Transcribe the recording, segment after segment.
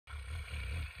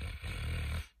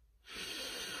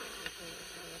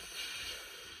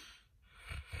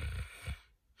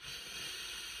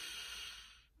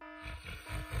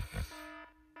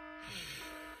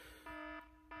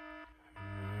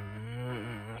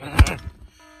What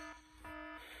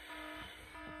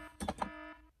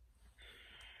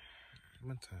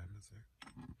time is it?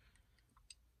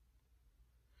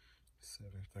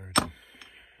 7:30.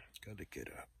 Gotta get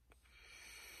up.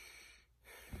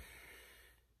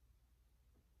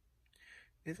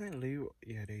 Isn't Leroy?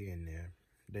 Yeah, they in there.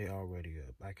 They already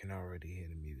up. I can already hear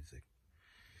the music.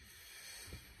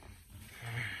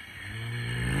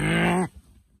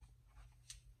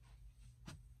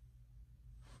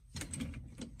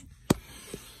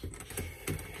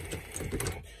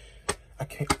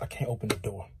 I can't open the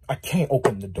door. I can't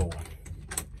open the door.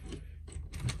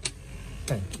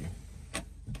 Thank you.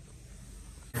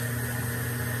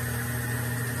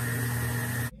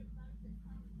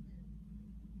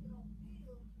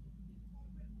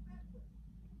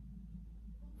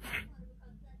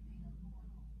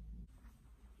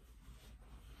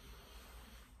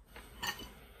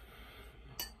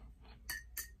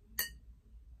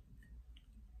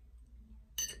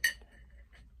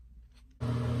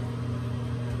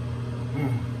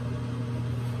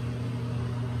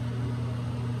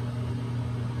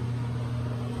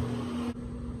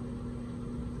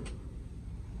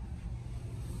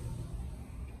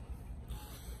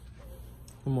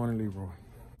 Good morning, Leroy.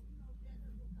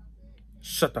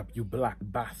 Shut up, you black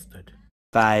bastard.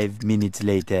 5 minutes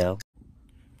later.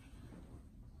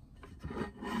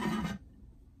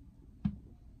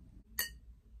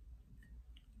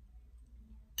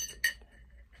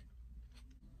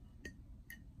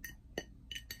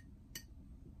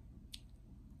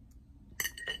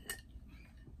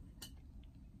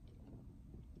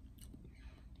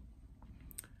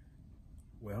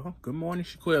 Well, good morning,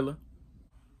 Shaqwilla.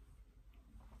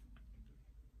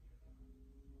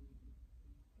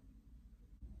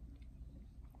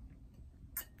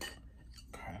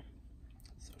 Okay.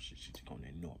 So she's gonna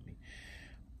ignore me.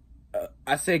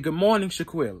 I said good morning,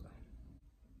 Shaqwilla.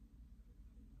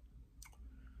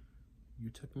 You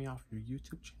took me off your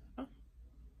YouTube channel?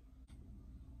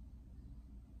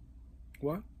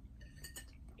 What?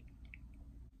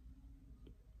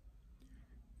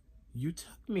 You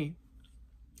took me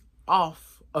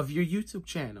off of your YouTube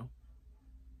channel.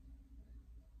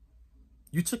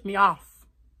 You took me off.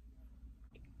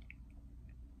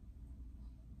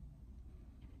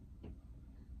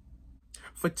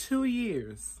 For 2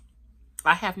 years,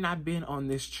 I have not been on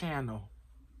this channel.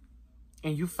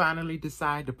 And you finally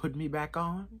decide to put me back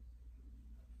on?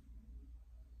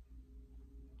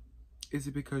 Is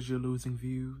it because you're losing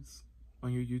views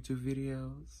on your YouTube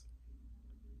videos?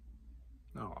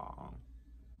 Aww.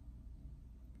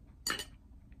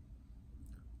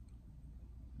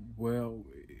 Well,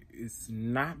 it's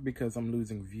not because I'm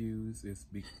losing views.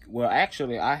 Well,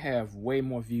 actually, I have way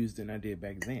more views than I did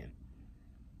back then.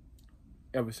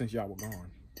 Ever since y'all were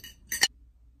gone.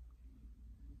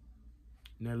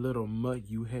 And that little mutt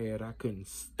you had, I couldn't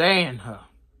stand her.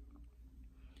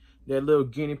 That little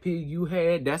guinea pig you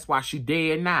had, that's why she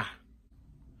dead now.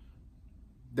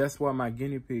 That's why my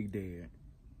guinea pig dead.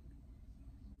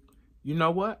 You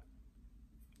know what?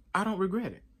 I don't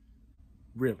regret it.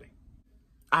 Really.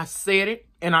 I said it,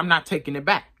 and I'm not taking it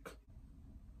back.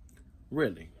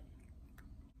 Really.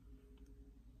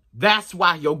 That's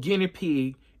why your guinea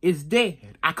pig is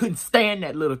dead. I couldn't stand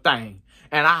that little thing.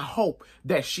 And I hope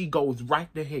that she goes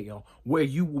right to hell where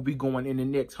you will be going in the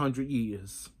next 100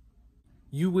 years.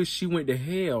 You wish she went to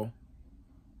hell.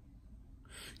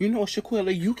 You know,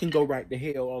 Shaqwilla, you can go right to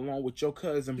hell along with your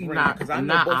cousin Brandon, because I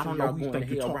know both of y'all going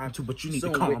to hell around too, but you need to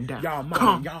calm down. Y'all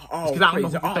mom, y'all all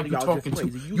crazy. All of y'all just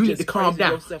crazy. You need to calm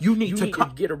down. You need to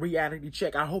get a reality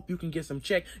check. I hope you can get some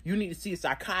check. You need to see a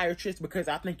psychiatrist because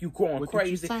I think you're going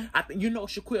crazy. I think, you know,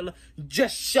 Shaqwilla,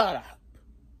 just shut up.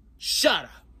 Shut up.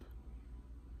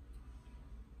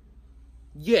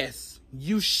 Yes,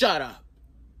 you shut up.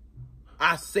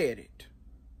 I said it.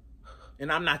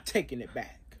 And I'm not taking it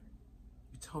back.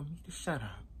 You told me to shut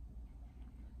up.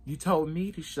 You told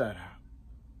me to shut up.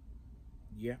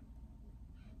 Yeah.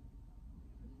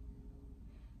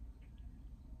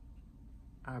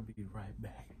 I'll be right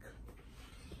back.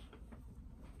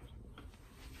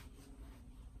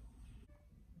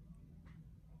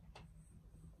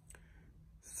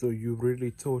 So you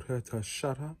really told her to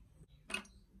shut up?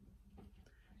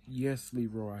 Yes,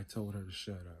 Leroy, I told her to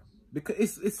shut up.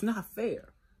 Because it's not fair.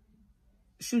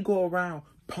 She go around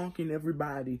punking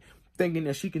everybody, thinking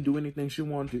that she can do anything she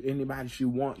wants to anybody she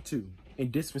want to,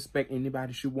 and disrespect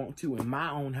anybody she want to in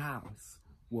my own house.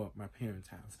 Well, my parents'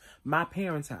 house. My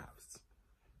parents' house.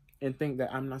 And think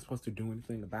that I'm not supposed to do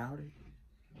anything about it?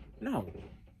 No.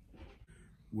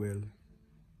 Well,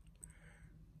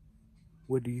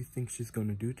 what do you think she's going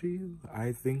to do to you?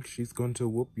 I think she's going to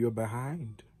whoop your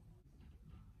behind.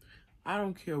 I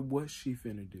don't care what she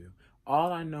finna do.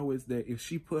 All I know is that if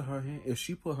she put her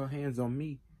hands on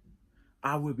me,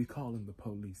 I will be calling the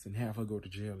police and have her go to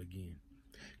jail again.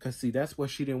 Cause see, that's what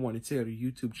she didn't want to tell the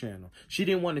YouTube channel. She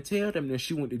didn't want to tell them that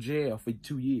she went to jail for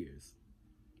 2 years.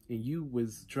 And you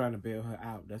was trying to bail her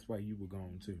out. That's why you were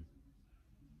gone too.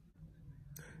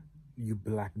 You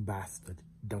black bastard.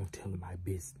 Don't tell my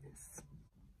business.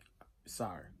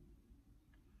 Sorry.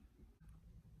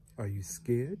 Are you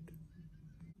scared?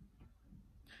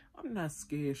 I'm not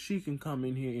scared. She can come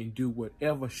in here and do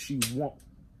whatever she wants.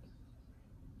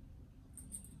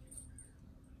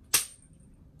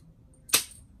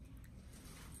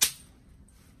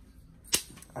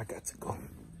 I got to go.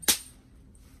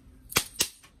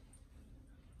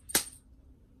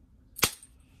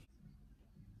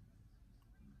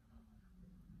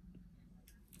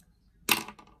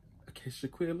 Okay,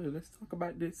 Shaqwilla, let's talk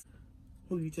about this.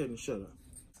 Who you telling to shut up?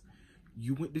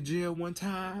 You went to jail one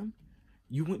time?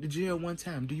 You went to jail one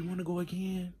time. Do you want to go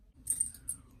again?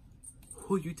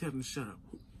 Who you telling to shut up?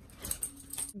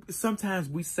 Sometimes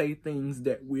we say things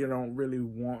that we don't really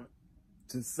want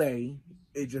to say.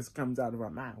 It just comes out of our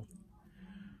mouth.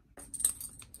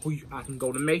 I can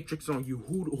go to Matrix on you.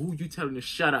 Who you telling to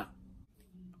shut up?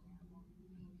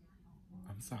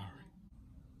 I'm sorry.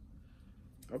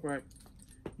 All right.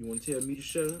 You want to tell me to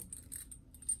shut up?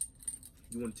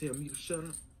 You want to tell me to shut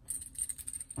up?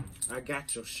 I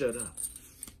got your shut up.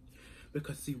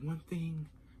 Because see, one thing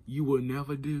you will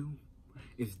never do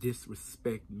is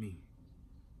disrespect me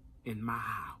in my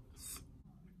house.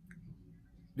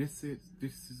 This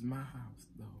is my house,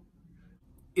 though.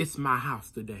 It's my house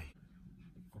today.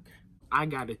 Okay. I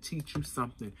gotta teach you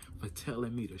something for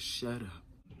telling me to shut up.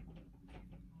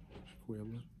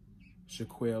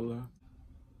 Shaqwilla.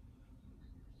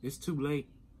 It's too late.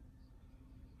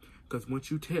 Because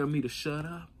once you tell me to shut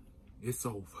up, it's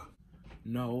over.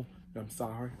 No, I'm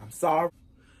sorry. I'm sorry.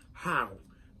 How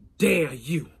dare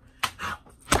you?